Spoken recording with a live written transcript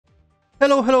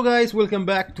Hello guys, welcome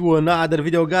back to another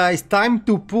video guys. Time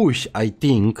to push, I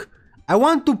think. I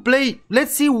want to play,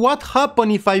 let's see what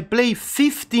happens if I play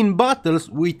 15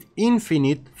 battles with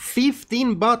infinite.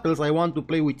 15 battles I want to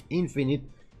play with infinite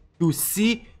to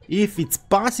see if it's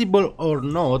possible or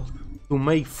not to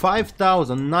make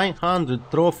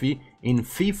 5,900 trophy in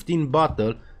 15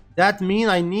 battle. That means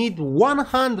I need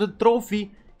 100 trophy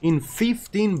in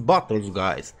 15 battles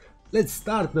guys. Let's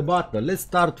start the battle. Let's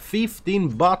start 15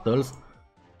 battles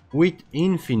with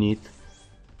infinite.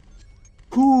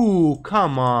 Ooh,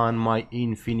 come on my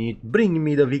infinite. Bring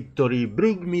me the victory.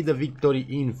 Bring me the victory,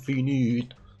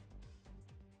 infinite.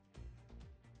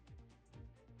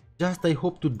 Just I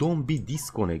hope to don't be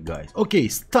disconnect guys. Okay,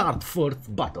 start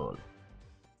first battle.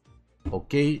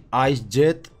 Okay, Ice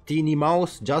Jet, Teeny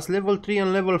Mouse, just level 3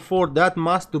 and level 4. That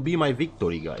must to be my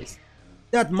victory guys.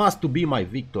 That must to be my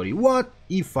victory. What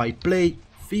if I play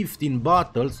 15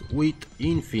 battles with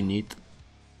infinite?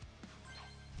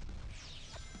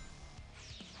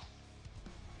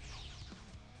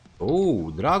 Oh,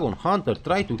 Dragon Hunter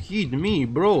try to hit me,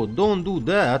 bro. Don't do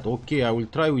that. Okay, I will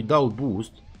try without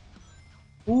boost.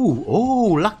 Ooh,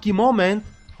 oh, lucky moment.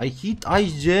 I hit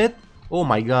Ice Jet. Oh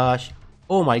my gosh.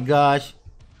 Oh my gosh.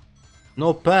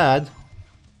 No pad.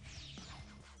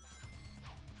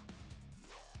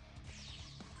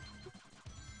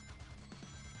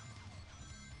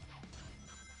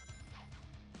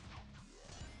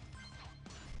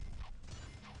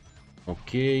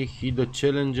 Okay, hit the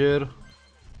challenger.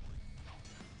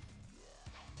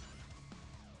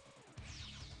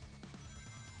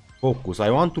 Focus. I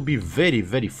want to be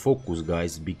very focused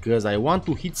guys, because I want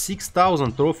to hit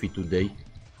 6,000 trophy today.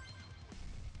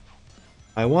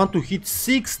 I want to hit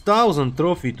 6,000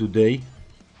 trophy today.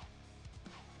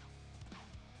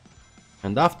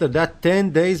 And after that 10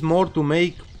 days more to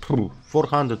make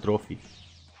 400 trophy.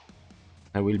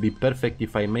 I will be perfect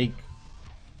if I make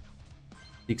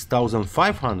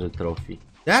 6,500 trophy.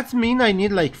 That means I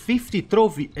need like 50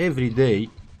 trophy every day.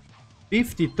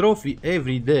 50 trophy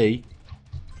every day.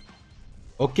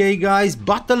 Okay guys,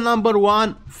 battle number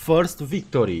 1, first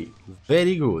victory.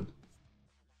 Very good.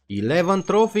 11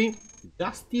 trophy,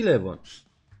 just 11.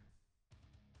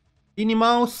 Teeny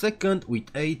Mouse second with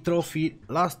 8 trophy.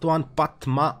 Last one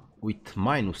Patma with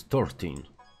minus 13.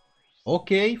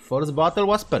 Okay, first battle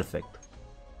was perfect.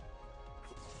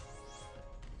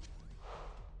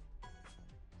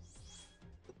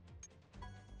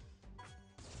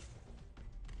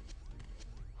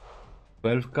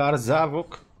 Car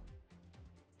Zavok.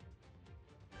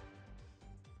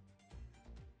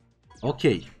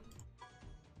 Okay,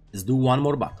 let's do one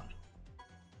more battle.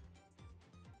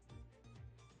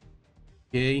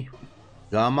 Okay,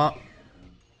 Gamma,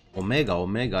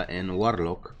 Omega and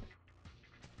Warlock.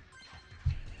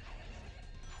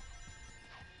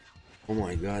 Oh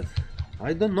my god,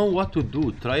 I don't know what to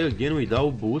do. Try again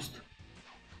without boost.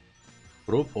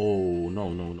 Oh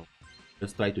no.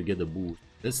 Let's try to get a boost.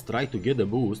 Let's try to get a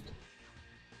boost.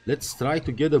 Let's try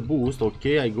to get a boost.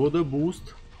 Okay, I got the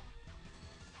boost.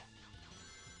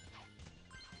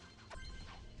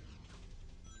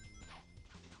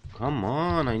 Come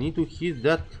on, I need to hit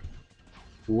that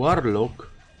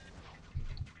Warlock.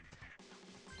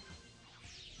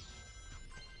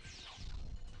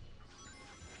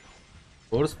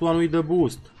 First one with the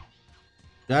boost.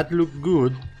 That looked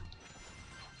good.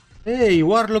 Hey,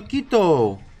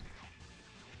 Warlockito!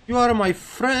 You are my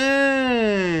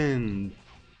friend!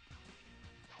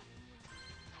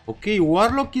 Okay,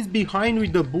 Warlock is behind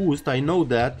with the boost, I know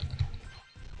that.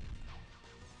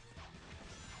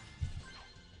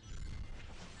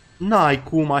 N-ai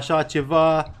cum așa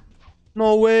ceva.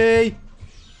 No way.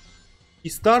 He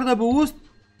started the boost?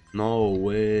 No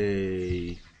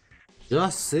way.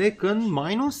 Just second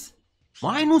minus?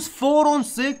 Minus 4 on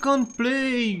second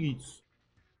place.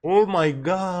 Oh my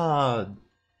god.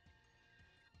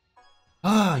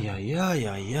 Ay.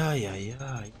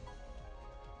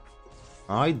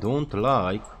 I don't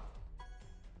like.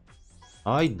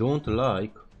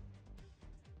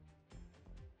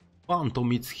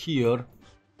 Phantom is here.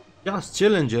 Just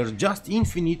challenger, just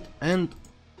infinite and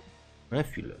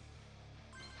refill.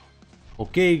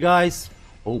 Okay guys,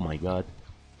 oh my god.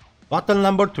 Battle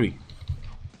number 3.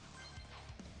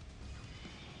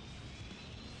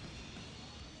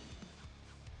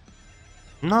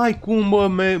 N-ai cum bă,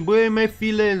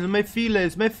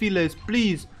 Mephiles,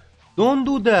 please. Don't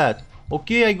do that.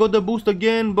 Okay, I got the boost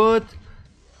again, but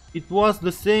it was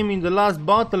the same in the last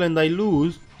battle and I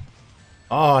lose.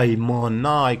 Ai mă,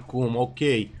 n-ai cum,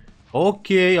 okay.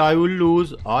 Okay, I will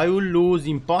lose.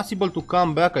 Impossible to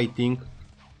come back, I think.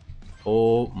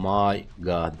 Oh my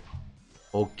god.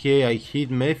 Okay, I hit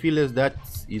Mephiles,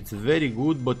 it's very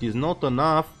good, but it's not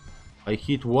enough. I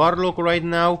hit Warlock right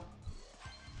now.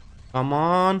 Come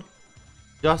on.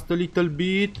 Just a little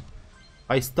bit.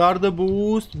 I start the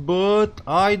boost, but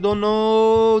I don't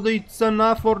know if it's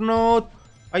enough or not.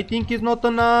 I think it's not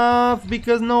enough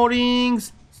because no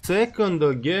rings. Second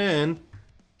again.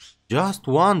 Just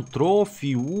one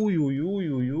trophy. Ooh.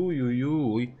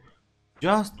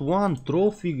 Just one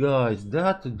trophy, guys.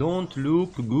 That don't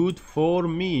look good for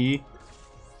me.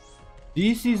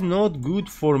 This is not good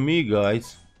for me,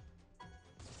 guys.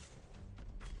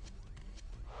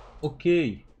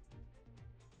 Okay.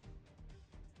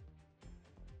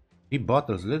 3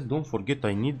 battles. Let's don't forget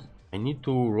I need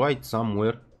to write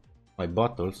somewhere my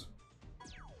battles.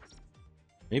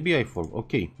 Maybe I forgot.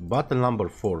 Okay, battle number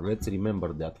 4. Let's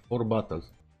remember that. 4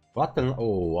 battles. Battle.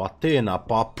 Oh, Athena,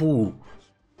 Papu.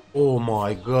 Oh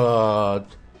my god.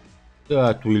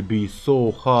 That will be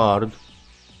so hard.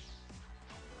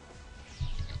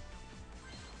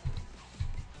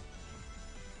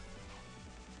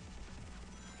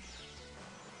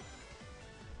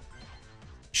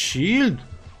 Shield?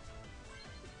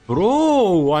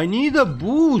 Bro, I need a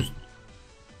boost.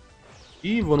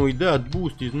 Even with that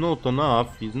boost is not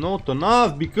enough. It's not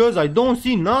enough because I don't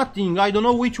see nothing. I don't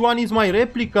know which one is my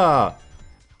replica.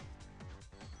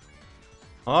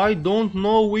 I don't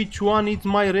know which one is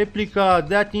my replica.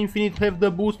 That infinite have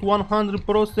the boost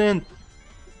 100%.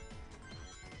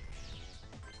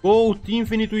 Both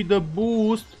infinite with the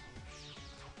boost.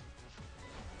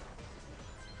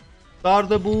 Start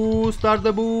the boost, start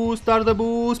the boost, start the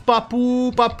boost.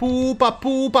 Papu, Papu,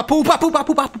 Papu, Papu, Papu,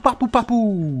 Papu, Papu, Papu,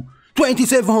 Papu.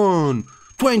 27!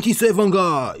 27,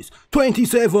 guys!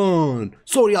 27!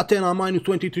 Sorry, Athena, minus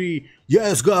 23.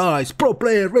 Yes, guys! Pro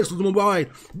player versus mobile.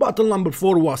 Battle number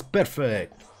 4 was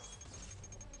perfect.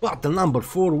 Battle number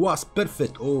 4 was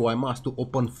perfect. Oh, I must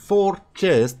open 4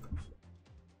 chests.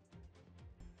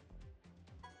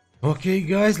 Okay,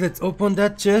 guys, let's open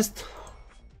that chest.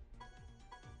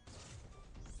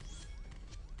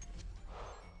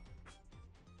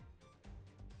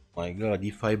 My god,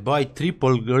 if I buy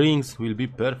triple rings will be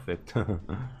perfect.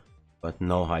 But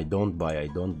no, I don't buy.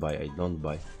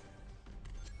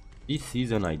 This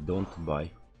season I don't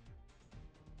buy.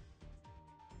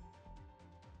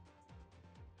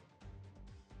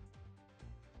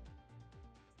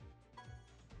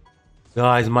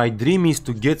 Guys, my dream is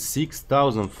to get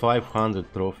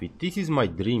 6,500 trophy. This is my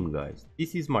dream, guys.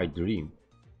 This is my dream.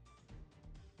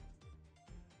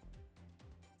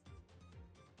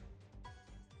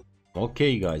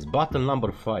 Okay, guys, battle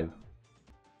number 5.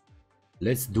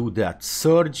 Let's do that.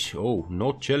 Surge. Oh,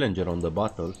 no challenger on the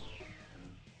battle.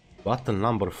 Battle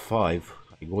number 5.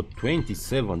 I got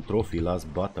 27 trophy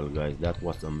last battle, guys. That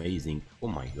was amazing. Oh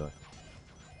my god.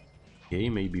 Okay,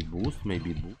 maybe boost,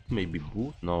 maybe boost, maybe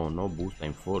boost. No, no boost.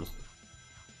 I'm forced.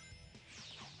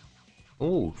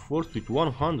 Oh, forced with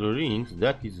 100 rings.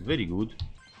 That is very good.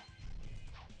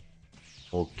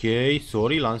 Okay,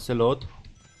 sorry, Lancelot.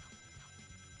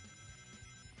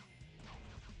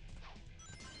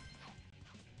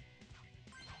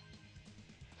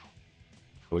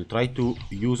 I will try to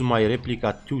use my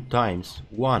replica 2 times.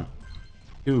 1,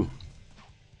 2,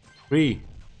 3.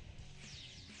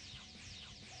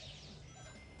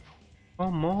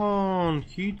 Come on,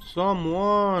 hit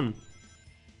someone.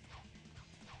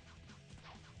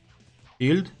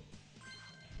 Shield.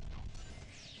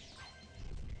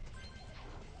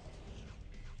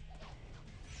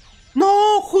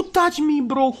 No, who touched me,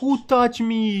 bro? Who touched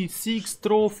me? 6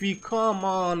 trophy. Come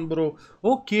on, bro.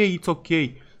 Okay, it's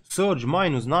okay. Surge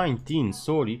minus 19,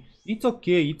 sorry. It's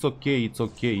okay, it's okay, it's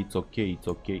okay, it's okay, it's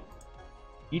okay.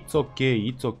 It's okay,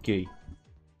 it's okay.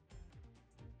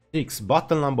 6,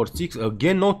 battle number 6.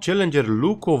 Again, no challenger.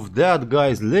 Look of that,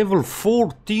 guys. Level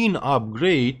 14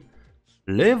 upgrade.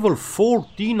 Level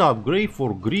 14 upgrade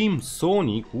for Grim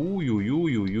Sonic. Ooh.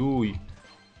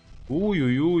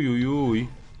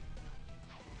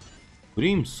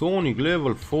 Grim Sonic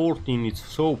level 14. It's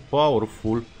so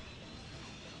powerful.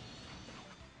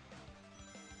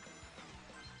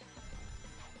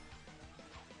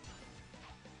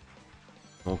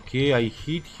 Okay, I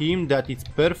hit him, that is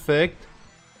perfect.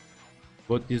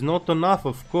 But it's not enough,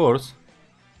 of course.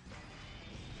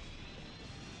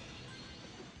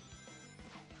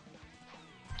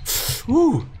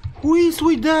 Ooh, who is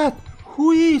with that?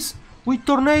 Who is with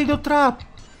tornado trap?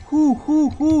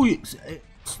 Who is?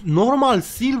 Normal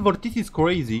silver, this is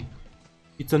crazy.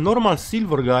 It's a normal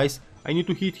silver, guys. I need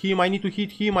to hit him, I need to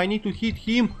hit him, I need to hit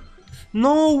him.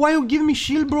 No, why you give me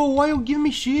shield, bro? Why you give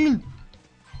me shield?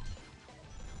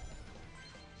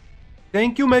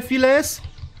 Thank you, Mephiles.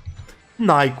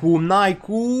 N-ai cum, n-ai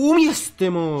cum. Este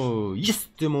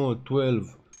mă,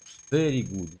 12. Very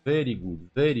good, very good,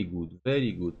 very good,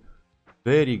 very good.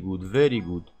 Very good, very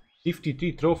good.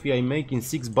 53 trophy I make in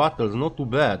 6 battles, not too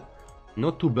bad.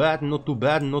 Not too bad, not too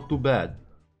bad, not too bad.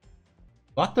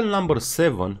 Battle number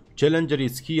 7. Challenger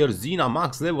is here. Xena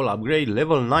max level upgrade,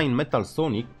 level 9 Metal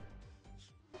Sonic.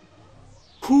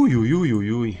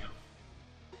 Ui.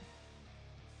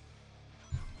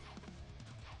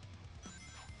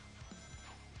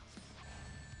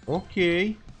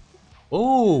 Okay.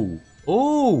 Oh.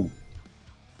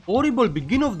 Horrible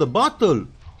beginning of the battle.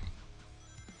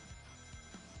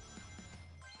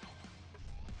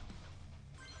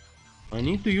 I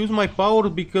need to use my power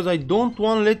because I don't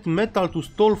want to let metal to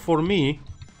stall for me.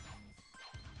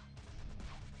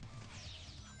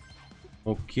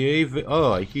 Okay,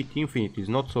 I hit infinite, is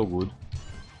not so good.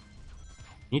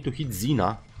 Need to hit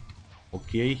Xena.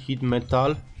 Okay, hit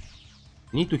metal.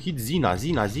 Need to hit Xena.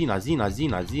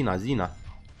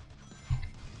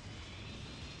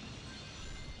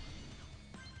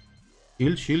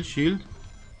 Shield.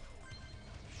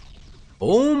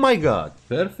 Oh my god,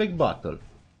 perfect battle.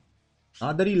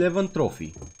 Another 11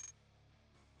 trophy.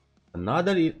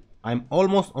 I'm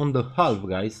almost on the half,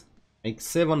 guys. Make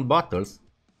 7 battles.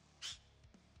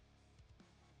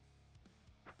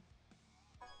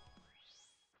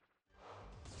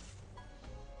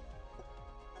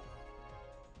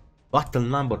 Battle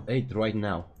number 8 right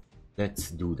now.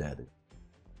 Let's do that.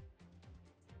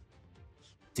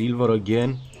 Silver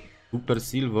again. Super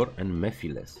Silver and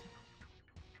Mephiles.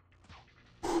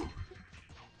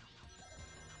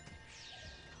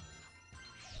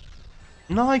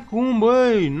 N-ai cum,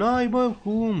 băi! N-ai, bă,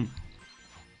 cum!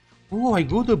 Oh, I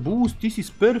got a boost. This is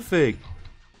perfect.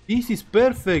 This is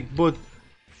perfect, but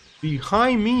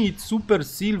behind me it's Super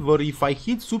Silver. If I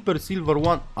hit Super Silver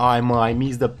one... I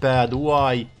missed the pad.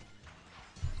 Why?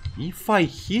 If I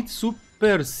hit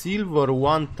Super Silver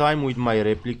one time with my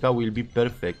replica, will be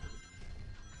perfect.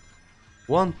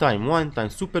 One time.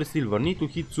 Super Silver. Need to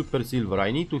hit Super Silver.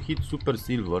 I need to hit Super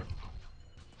Silver.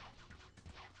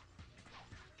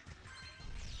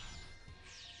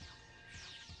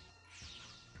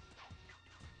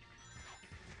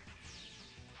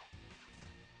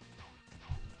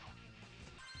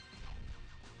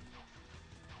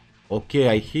 Okay,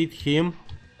 I hit him.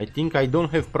 I think I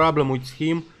don't have problem with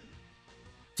him.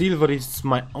 Silver is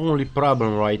my only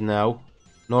problem right now.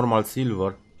 Normal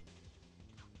silver.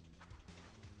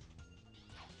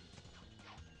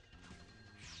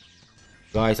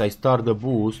 Guys, I start the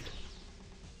boost.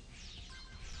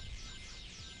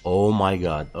 Oh my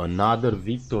god, another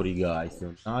victory, guys.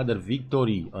 Another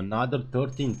victory. Another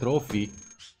 13 trophy.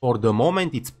 For the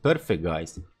moment it's perfect,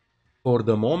 guys. For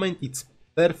the moment it's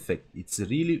perfect. It's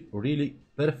really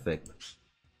perfect.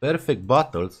 Perfect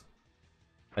battles.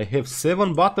 I have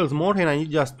 7 battles more and I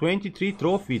need just 23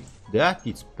 trophies. That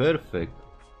is perfect.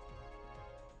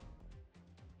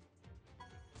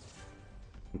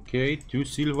 Okay, 2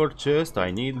 silver chests.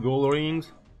 I need gold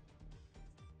rings.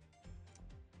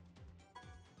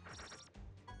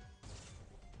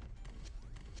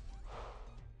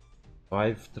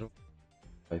 Five.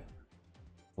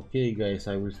 Okay, guys,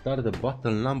 I will start the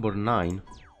battle number 9.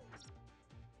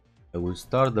 For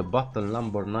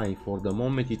the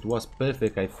moment it was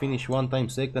perfect. I finished 1 time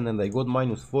second and I got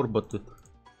 -4, but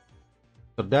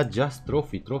for that just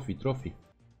trophy.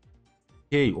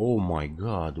 Okay, oh my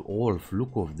god, Olf,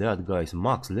 look of that, guys.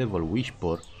 Max level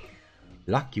Whisper.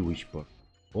 Lucky Whisper.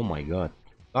 Oh my god,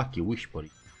 Lucky Whisper.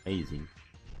 Amazing.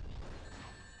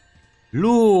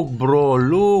 Look, bro,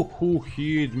 look who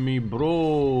hit me,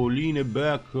 bro.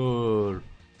 Linebacker.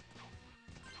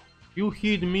 You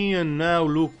hit me and now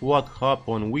look what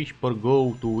happened. Whisper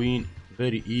go to win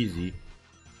very easy.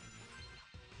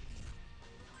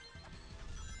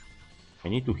 I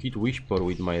need to hit Whisper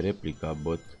with my replica,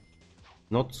 but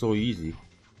not so easy.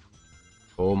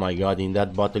 Oh my god, in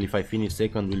that battle if I finish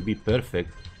second will be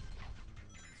perfect.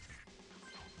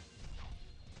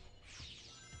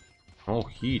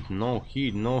 No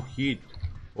hit.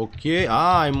 Okay,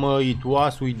 it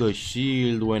was with the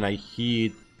shield when I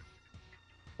hit.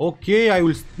 Okay, I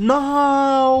will...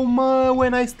 No,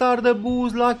 when I start the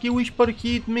boost, Lucky Whisper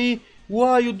hit me.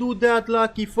 Why you do that,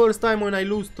 Lucky? First time when I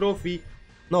lose trophy.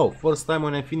 No, first time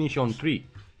when I finish on 3.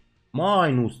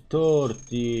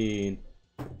 -13.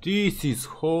 This is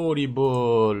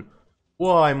horrible.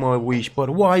 Why, my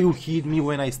Whisper? Why you hit me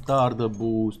when I start the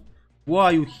boost?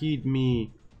 Why you hit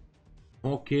me?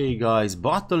 Okay, guys.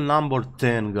 Battle number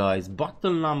 10, guys.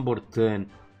 Battle number 10.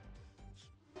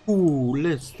 Ooh,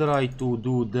 let's try to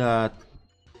do that.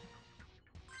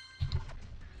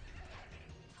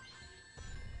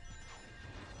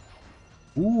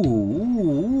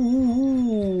 Ooh.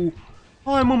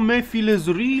 I'm a Mephiles,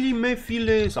 really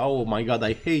Mephiles. Oh my god,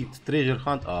 I hate treasure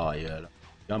hunt. Oh yeah,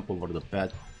 jump over the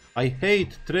pad. I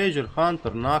hate treasure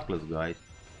hunter Knuckles, guys.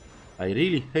 I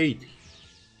really hate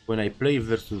when I play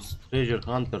versus treasure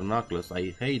hunter Knuckles. I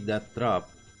hate that trap.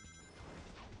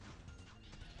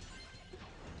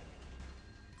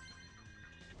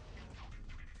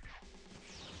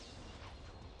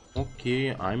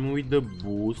 Okay, I'm with the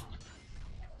boost.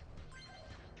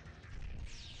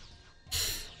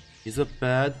 Is a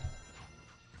pad.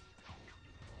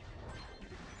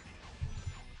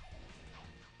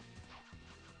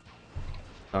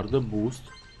 Start the boost.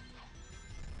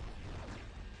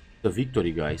 The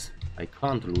victory, guys. I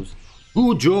can't lose.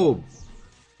 Good job!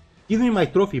 Give me my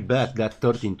trophy back, that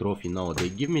 13 trophy. No, they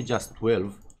give me just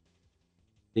 12.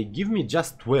 They give me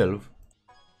just 12.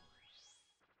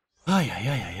 Ay, ay,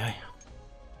 ay, ay, ay.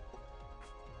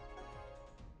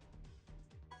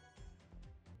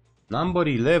 Number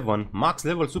 11, max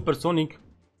level supersonic.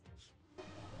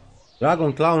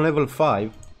 Dragon Clown level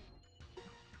 5.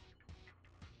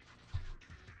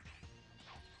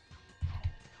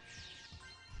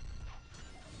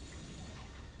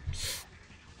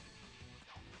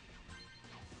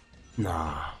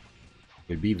 Nah,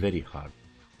 will be very hard.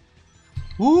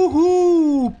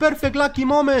 Woohoo! Perfect lucky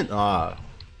moment! Ah,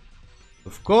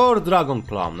 of course, Dragon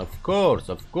Clown, of course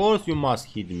you must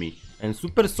hit me. And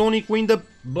Supersonic win the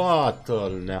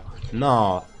battle now.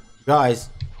 No,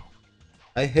 guys,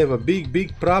 I have a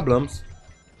big problems.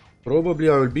 Probably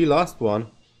I will be last one.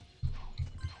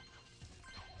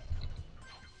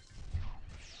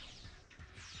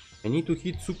 I need to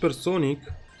hit Supersonic.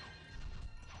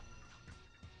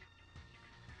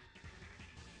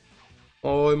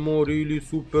 Oh, I'm really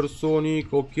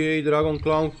Supersonic. Okay, Dragon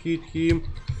Clown hit him.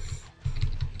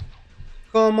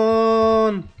 Come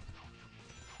on!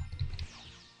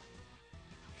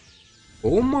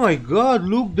 Oh my god,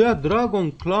 look that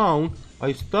Dragon Clown.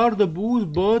 I start the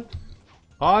boost, but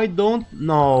I don't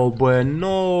know, but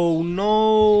no.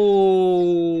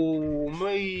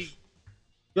 My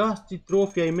Justy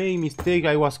Trophy, I made mistake.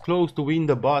 I was close to win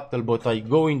the battle, but I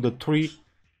go in the tree.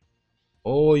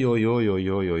 Oi.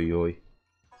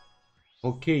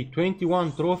 Okay,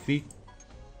 21 trophy.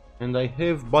 And I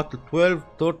have battle 12,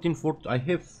 13, 14. I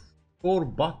have 4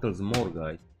 battles more,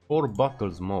 guys. 4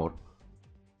 battles more.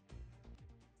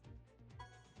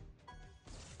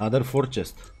 Other 4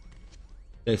 chests.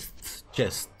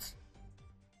 Chests.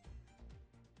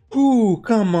 Ooh,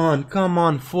 come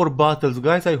on. 4 battles,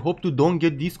 guys. I hope to don't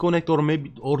get disconnect or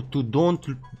to don't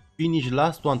finish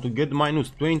last one to get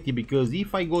minus 20, because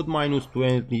if I got minus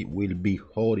 20 will be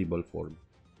horrible for me.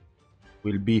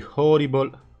 Will be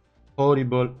horrible.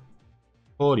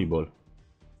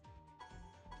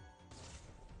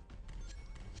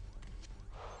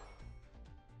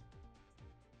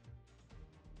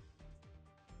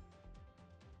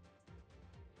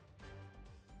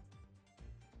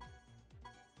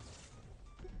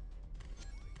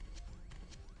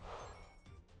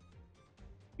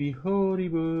 Be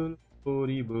horrible.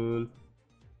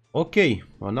 Okay,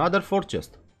 another 4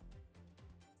 chest.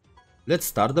 Let's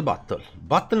start the battle.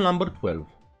 Battle number 12.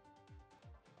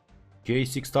 Okay,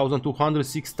 6,200,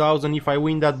 6,000. If I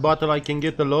win that battle, I can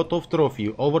get a lot of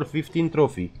trophy, over 15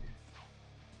 trophy.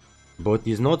 But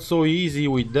it's not so easy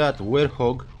with that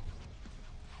Werehog.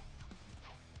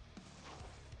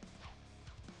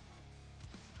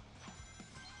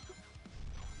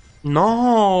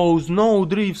 No,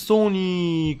 Snowdrift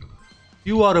Sonic.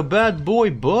 You are a bad boy,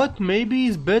 but maybe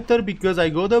it's better because I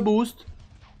got a boost.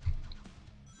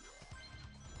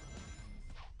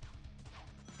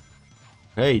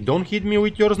 Hey, don't hit me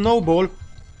with your snowball.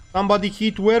 Somebody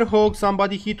hit Werehog,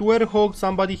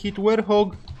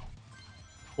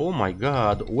 Oh my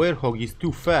god, Werehog is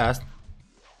too fast.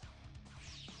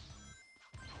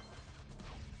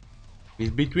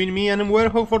 He's between me and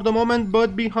Werehog for the moment,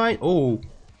 but behind. Oh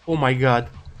my god.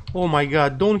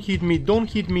 Don't hit me.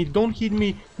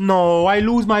 No, I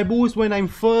lose my boost when I'm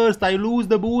first. I lose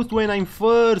the boost when I'm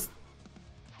first.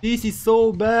 This is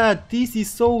so bad. This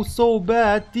is so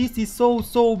bad.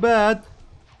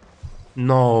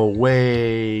 No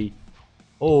way.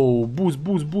 Oh, boost.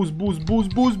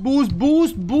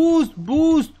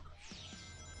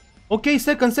 Okay,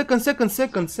 second,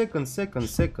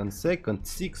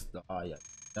 6th. Ah, yeah,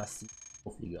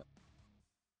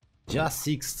 just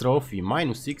 6 trophy,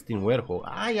 minus 16 Werehog.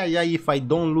 Ay, if I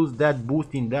don't lose that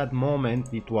boost in that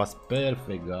moment, it was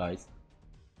perfect, guys.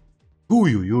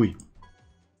 Uy.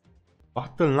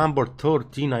 Battle number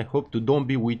 13, I hope to don't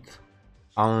be with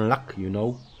unluck, you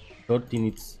know. 13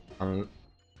 it's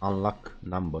unluck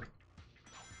number.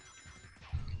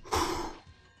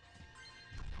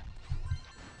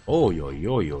 Oh, yo,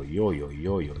 yo, yo, yo, yo,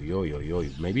 yo, yo, yo, yo, yo.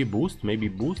 Maybe boost, maybe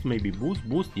boost, maybe boost,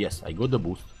 boost. Yes, I got the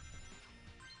boost.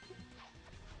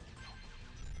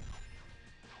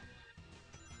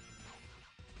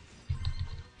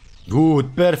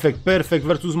 Good, perfect, perfect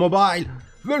versus mobile.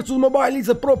 Versus mobile is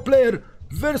a pro player.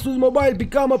 Versus mobile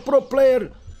become a pro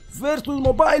player. Versus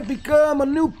mobile become a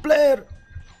new player.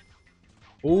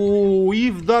 Oh,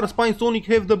 if Darkspine Sonic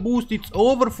have the boost, it's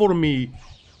over for me.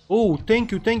 Oh,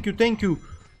 thank you, thank you, thank you.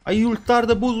 I will start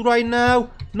the boost right now.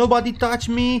 Nobody touch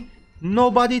me.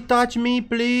 Nobody touch me,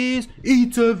 please.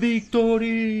 It's a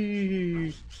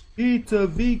victory. It's a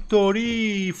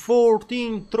victory.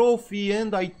 14 trophy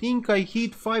and I think I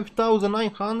hit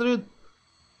 5,900.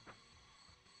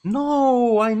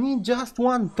 No, I need just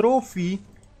one trophy.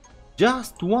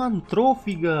 Just one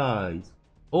trophy, guys.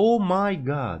 Oh my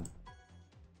god.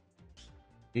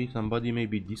 Okay, somebody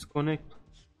maybe disconnect.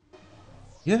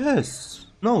 Yes.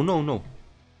 No, no, no.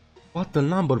 Battle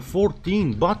number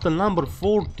 14. Battle number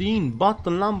 14.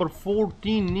 Battle number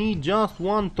 14. Need just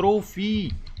one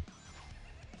trophy.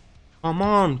 Come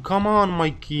on,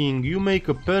 my king. You make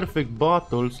a perfect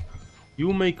battles.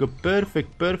 You make a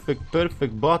perfect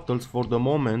battles for the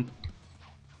moment.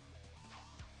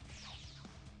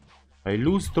 I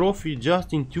lose trophy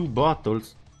just in 2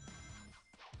 battles.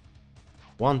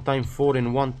 One time 4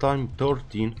 and one time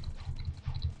 13.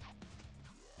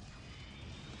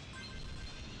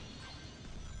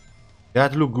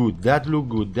 That look good, that look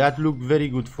good, that look very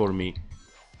good for me.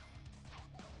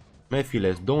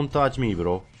 Mephiles, don't touch me,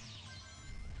 bro.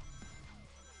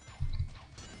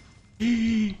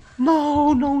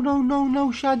 No, no, no, no,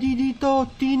 no, Shadidito,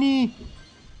 Tini.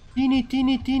 Tini,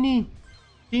 Tini, Tini.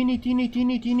 Tini, Tini,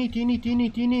 Tini, Tini, Tini, Tini,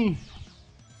 Tini.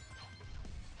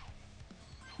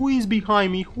 Who is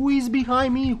behind me? Who is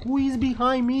behind me? Who is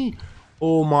behind me?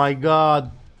 Oh my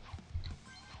god.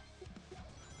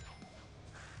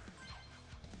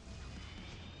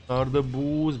 Start the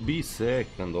boost, be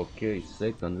second. Okay,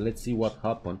 second. Let's see what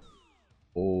happened.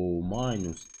 Oh,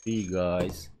 -3,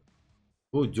 guys.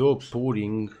 Good job,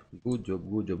 Pudding. Good job,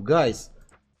 good job. Guys,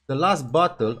 the last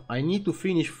battle, I need to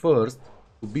finish first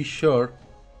to be sure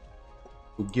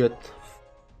to get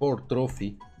 4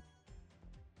 trophy.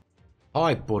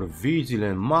 Hyper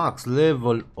Vigilant, max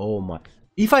level. Oh my.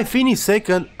 If I finish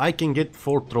second, I can get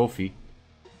 4 trophy.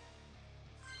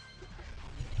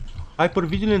 Hyper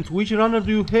Vigilant, which runner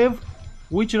do you have?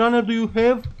 Which runner do you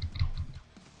have?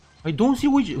 I don't see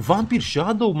which. Vampire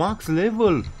Shadow, max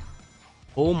level.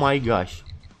 Oh my gosh.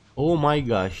 Oh my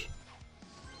gosh.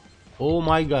 Oh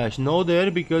my gosh. No there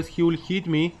because he will hit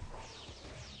me.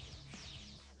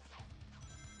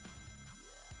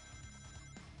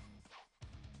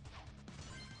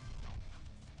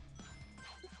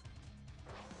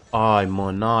 Ay,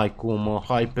 manai, cum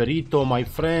Hyperito, my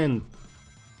friend.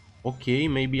 Okay,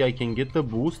 maybe I can get a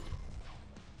boost.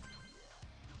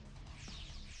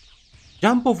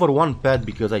 Jump over one pad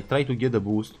because I try to get a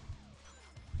boost.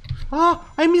 Ah,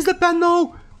 I missed the pad,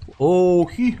 no! Oh,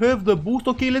 he have the boost.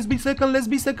 Okay, let's be second, let's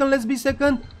be second, let's be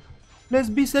second. Let's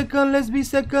be second, let's be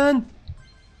second.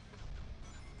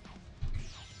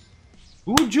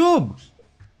 Good job.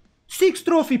 6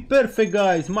 trophy, perfect,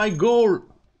 guys. My goal,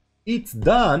 it's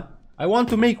done. I want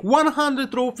to make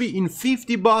 100 trophy in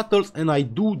 50 battles and I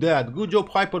do that. Good job,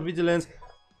 Hypervigilance.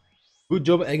 Good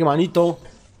job, Eggmanito.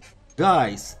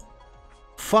 Guys,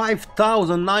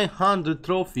 5,900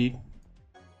 trophy.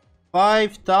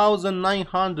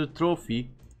 5,900 trophy.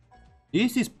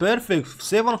 This is perfect.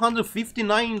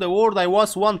 759 in the world. I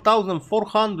was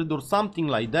 1,400 or something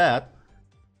like that.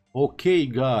 Okay,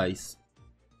 guys.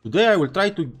 Today I will try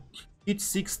to hit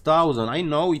 6,000. I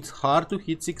know it's hard to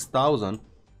hit 6,000.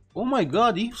 Oh my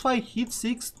god, if I hit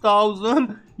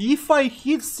 6,000,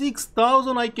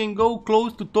 I can go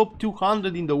close to top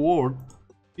 200 in the world.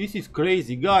 This is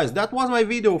crazy, guys. That was my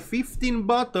video. 15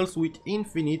 battles with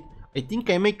Infinite. I think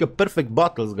I make a perfect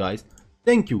battles, guys.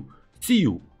 Thank you. See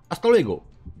you. Hasta luego.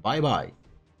 Bye bye.